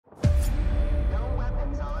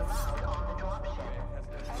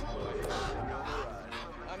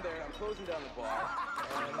closing down the bar.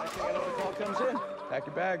 And next thing I know, the call comes in. Pack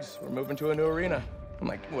your bags. We're moving to a new arena. I'm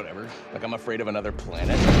like, whatever. Like, I'm afraid of another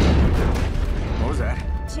planet. What was that?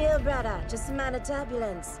 Chill, brother. Just a minor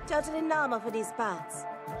turbulence. Totally normal for these parts.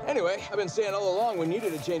 Anyway, I've been saying all along we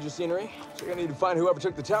needed a change of scenery. So you're gonna need to find whoever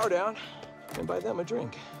took the tower down and buy them a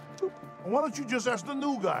drink. Boop. Why don't you just ask the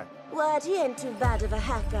new guy? What? He ain't too bad of a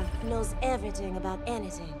hacker. Knows everything about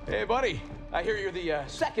anything. Hey, buddy. I hear you're the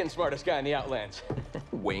second smartest guy in the Outlands.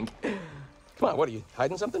 Wink. Come on, what are you,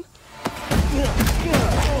 hiding something?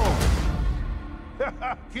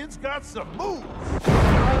 Kid's got some moves.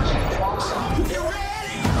 You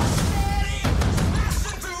ready?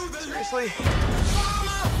 Seriously?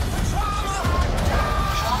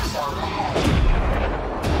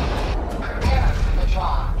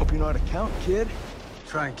 Hope you know how to count, kid.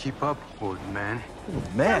 Try and keep up, old man. Oh,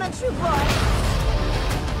 man. Coming true, boy.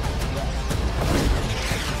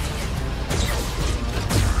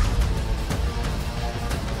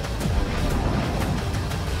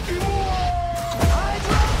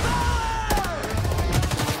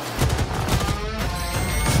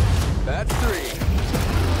 That's 3.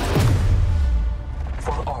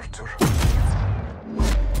 For Arthur.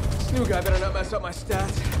 This new guy better not mess up my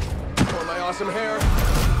stats. Or my awesome hair.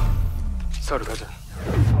 Sorry, brother.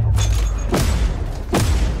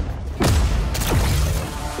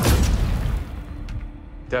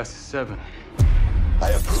 That's 7. I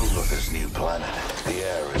approve of this new planet. The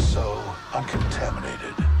air is so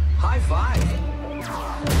uncontaminated. High five.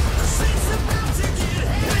 It's about to get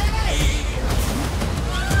heavy.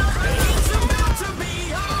 It's about to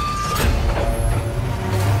be on.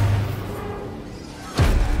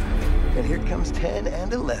 And here comes 10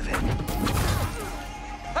 and 11.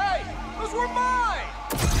 Hey! Those were mine!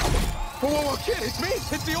 Whoa, whoa, whoa, kid, it's me!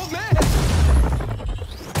 It's the old man!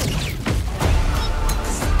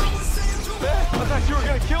 Man, I thought you were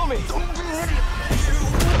gonna kill me! Don't be an idiot.